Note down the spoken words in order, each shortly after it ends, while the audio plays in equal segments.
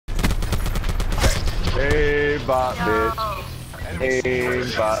aimBOT, bitch.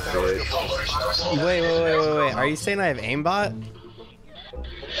 aimBOT, bitch. Wait. Are you saying I have aimbot?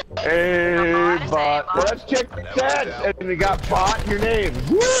 aimBOT. Let's check the stats. And you got bot in your name.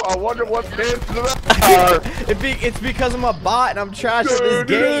 Woo! I wonder what stands for that. It's because I'm a bot and I'm trashing this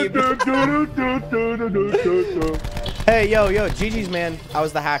game. Hey, yo, GG's, man. I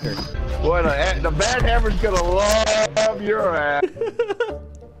was the hacker. Boy, the bad hammer's gonna love your ass.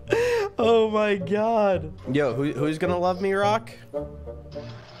 Oh my god. Yo, who's gonna love me, Rock?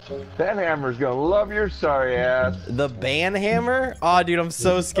 That hammer's gonna love your sorry ass. The ban hammer? Oh, dude, I'm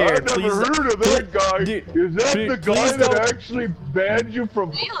so scared. I never heard of that guy. Dude, is that the guy that actually banned you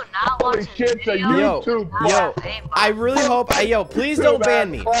from holy shit to YouTube? Yo, I really hope. Yo, please don't ban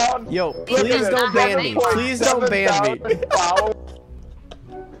me. Yo, please don't ban me. Please don't ban me.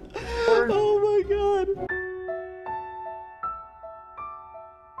 Oh my god.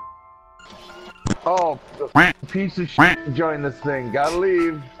 Oh, piece of shit joined this thing. Gotta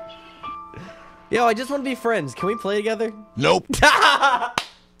leave. Yo, I just want to be friends. Can we play together? Nope. Oh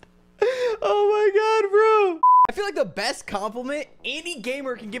my god, bro. I feel like the best compliment any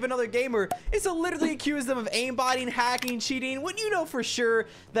gamer can give another gamer is to literally accuse them of aimbotting, hacking, cheating, when you know for sure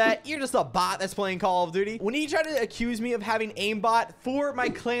that you're just a bot that's playing Call of Duty. When he tried to accuse me of having aimbot for my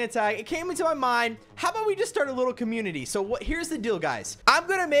clan tag, it came into my mind, how about we just start a little community? So here's the deal, guys. I'm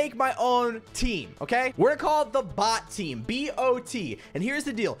gonna make my own team, okay? We're gonna call it the bot team, B-O-T. And here's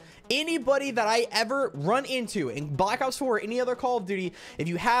the deal. Anybody that I ever run into in Black Ops 4 or any other Call of Duty, if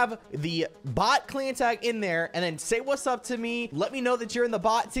you have the bot clan tag in there and then say what's up to me, let me know that you're in the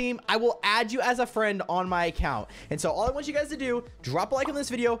bot team, I will add you as a friend on my account. And so all I want you guys to do, drop a like on this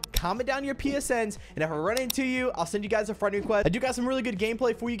video, comment down your PSNs, and if I run into you, I'll send you guys a friend request. I do got some really good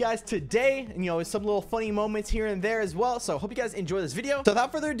gameplay for you guys today, and you know, some little funny moments here and there as well. So I hope you guys enjoy this video. So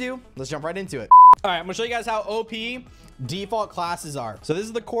without further ado, let's jump right into it. All right, I'm gonna show you guys how OP default classes are. So this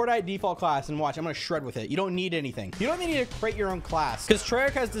is the Cordite default class, and watch, I'm gonna shred with it. You don't need anything. You don't even need to create your own class, because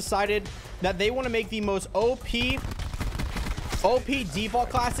Treyarch has decided that they want to make the most OP default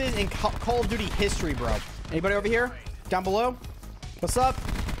classes in Call of Duty history, bro. Anybody over here? Down below? What's up?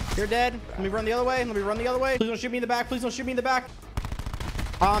 You're dead. Let me run the other way. Let me run the other way. Please don't shoot me in the back. Please don't shoot me in the back.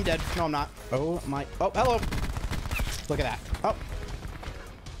 Oh, I'm dead. No, I'm not. Oh my. Oh, hello. Look at that. Oh.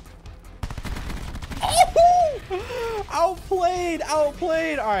 Outplayed.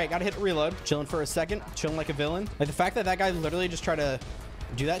 All right, gotta hit reload. Chilling for a second, chilling like a villain. Like the fact that that guy literally just tried to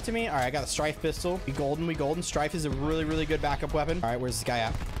do that to me. All right, I got a Strife pistol. We golden. Strife is a really good backup weapon. All right, where's this guy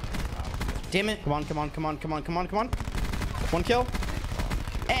at? Damn it. Come on. One kill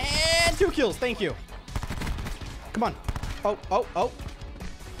and 2 kills. Thank you. Come on. Oh.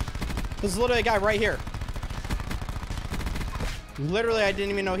 This is literally a guy right here. Literally, I didn't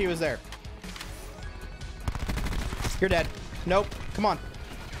even know he was there. You're dead. Nope. Come on.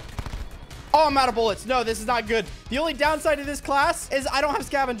 Oh, I'm out of bullets. No, this is not good. The only downside of this class is I don't have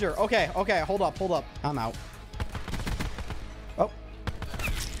scavenger. Okay. Hold up. I'm out. Oh.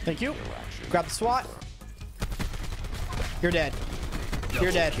 Thank you. Grab the SWAT. You're dead.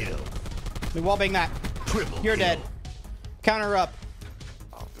 You're dead. Let me wallbang that. You're dead. Counter up.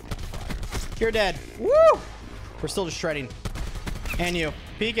 You're dead. Woo! We're still just shredding. And you.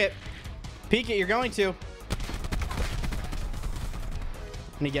 Peek it. You're going to.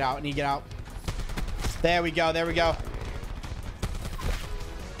 I need to get out. There we go.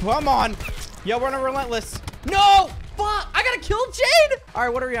 Come on. Yo, we're on a relentless. No! Fuck! I gotta kill Jade! All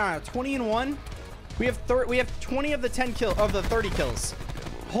right, what are we on? 20 and 1? We have 20 of the 10 kill of the 30 kills.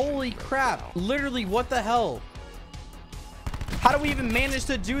 Holy crap. Literally, what the hell? How do we even manage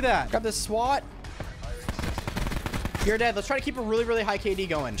to do that? Grab the SWAT. You're dead. Let's try to keep a really high KD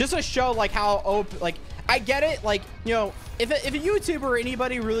going. Just to show like how OP, like I get it. Like, you know, if a YouTuber or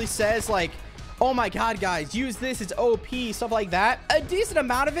anybody really says like, oh my God, guys, use this, it's OP, stuff like that, a decent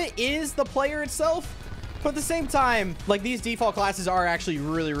amount of it is the player itself. But at the same time, like these default classes are actually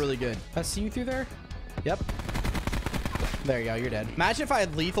really good. I see you through there. Yep. There you go. You're dead. Imagine if I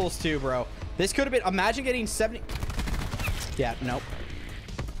had lethals too, bro. This could have been, imagine getting 70. Yeah, nope.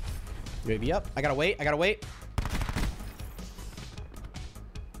 UAV up. I gotta wait.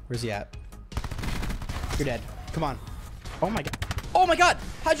 Where's he at? You're dead. Come on. Oh my God.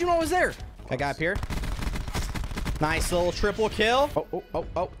 How'd you know I was there? I got up here. Nice little triple kill. Ooh.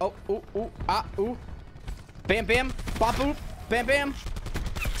 Bam. Bop, boop. Bam.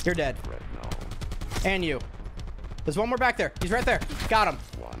 You're dead. And you. There's one more back there. He's right there. Got him.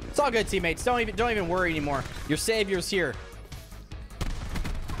 It's all good, teammates. Don't even worry anymore. Your savior's here.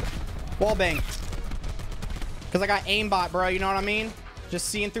 Wall bang. Because I got aimbot, bro. You know what I mean? Just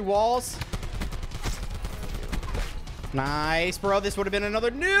seeing through walls. Nice, bro. This would have been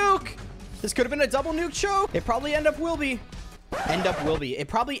another nuke. This could have been a double nuke choke. It probably will be. It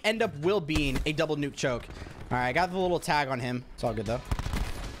probably will being a double nuke choke. All right, I got the little tag on him. It's all good though.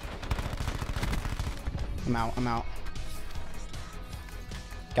 I'm out.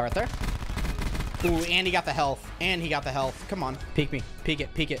 Got right there. Ooh, and he got the health. Come on. Peek me. Peek it.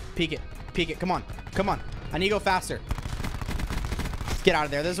 Come on. I need to go faster. Get out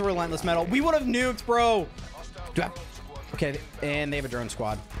of there. There's a relentless metal. We would have nuked, bro. Okay, and they have a drone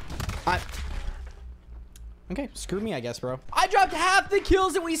squad. Okay, screw me, I guess, bro. I dropped half the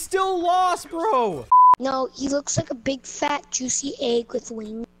kills and we still lost, bro. No, he looks like a big, fat, juicy egg with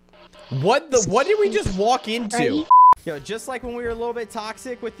wings. What did we just walk into? Right? Yo, just like when we were a little bit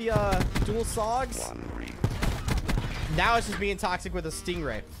toxic with the dual sogs. Now it's just being toxic with a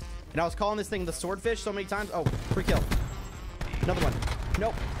stingray. And I was calling this thing the swordfish so many times. Oh, free kill. Another one.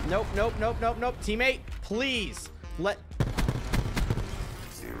 Nope. Teammate, please.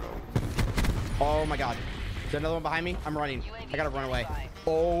 Oh my god. Is there another one behind me? I'm running. I gotta run away.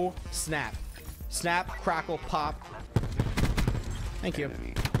 Oh, snap. Snap, crackle, pop. Thank you.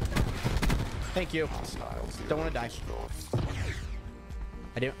 Don't want to die.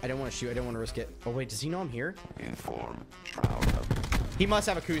 I don't want to shoot. I don't want to risk it. Oh wait, does he know I'm here? He must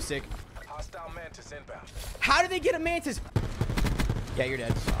have acoustic. How did they get a mantis? Yeah, you're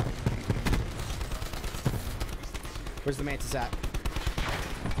dead. Where's the mantis at?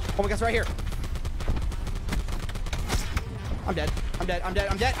 Oh my god, it's right here. I'm dead.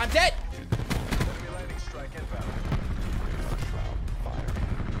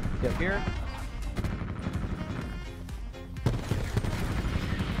 Get up here.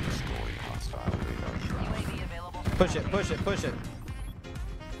 Push it.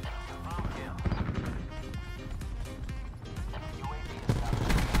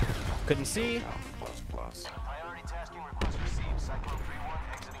 Couldn't see.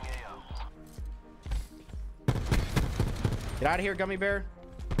 Get out of here, gummy bear.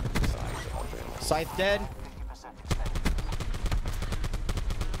 Scythe dead.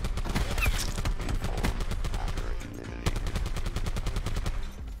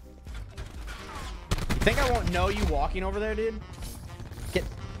 You think I won't know you walking over there, dude? Can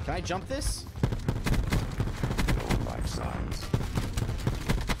I jump this?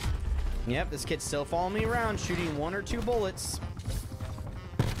 Yep, this kid's still following me around, shooting 1 or 2 bullets.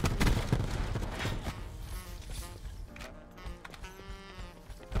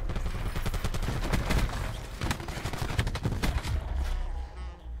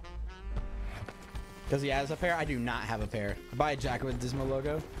 Because he has a pair? I do not have a pair. I buy a jacket with Dysmo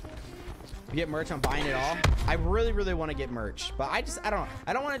logo. You get merch, I'm buying it all. I really want to get merch, but I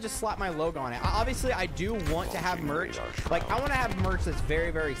don't want to just slap my logo on it. Obviously, I do want to have merch. Like, I want to have merch that's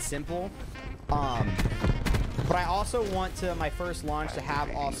very simple. But I also want to, my first launch, to have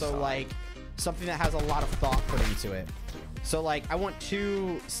also like something that has a lot of thought put into it. So like, I want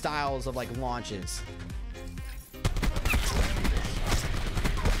 2 styles of like launches.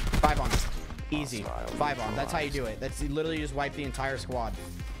 5 on. Easy. 5 on. That's how you do it. That's literally just wipe the entire squad.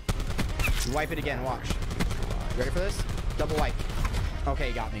 You wipe it again. Watch. You ready for this? Double wipe. Okay,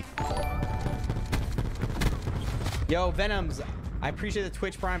 you got me. Yo, Venoms. I appreciate the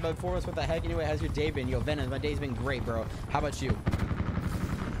Twitch Prime, but before us, what the heck? Anyway, how's your day been? Yo, Venoms, my day's been great, bro. How about you?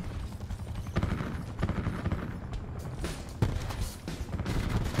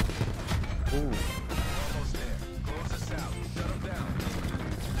 Ooh.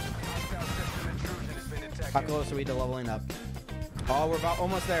 How close are we to leveling up? Oh, we're about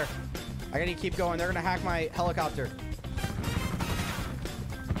almost there. I gotta keep going. They're gonna hack my helicopter.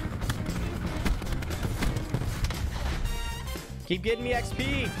 Keep getting me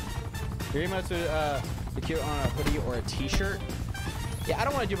XP. Your emotes would cute on a hoodie or a t-shirt. Yeah, I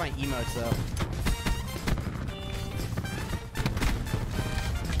don't want to do my emotes though.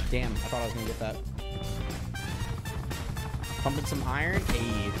 Damn, I thought I was gonna get that. Pumping some iron.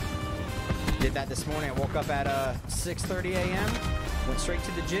 Hey. Did that this morning. I woke up at 6:30 a.m. Went straight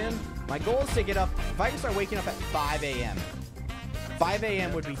to the gym. My goal is to get up. If I can start waking up at 5 a.m. 5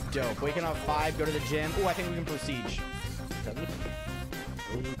 a.m. would be dope. Waking up at 5, go to the gym. Oh, I think we can proceed.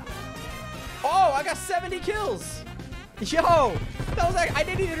 Oh, I got 70 kills. Yo, that was like, I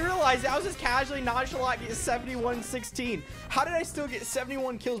didn't even realize it. I was just casually nonchalant getting 71-16. How did I still get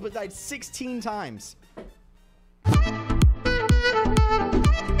 71 kills but died 16 times?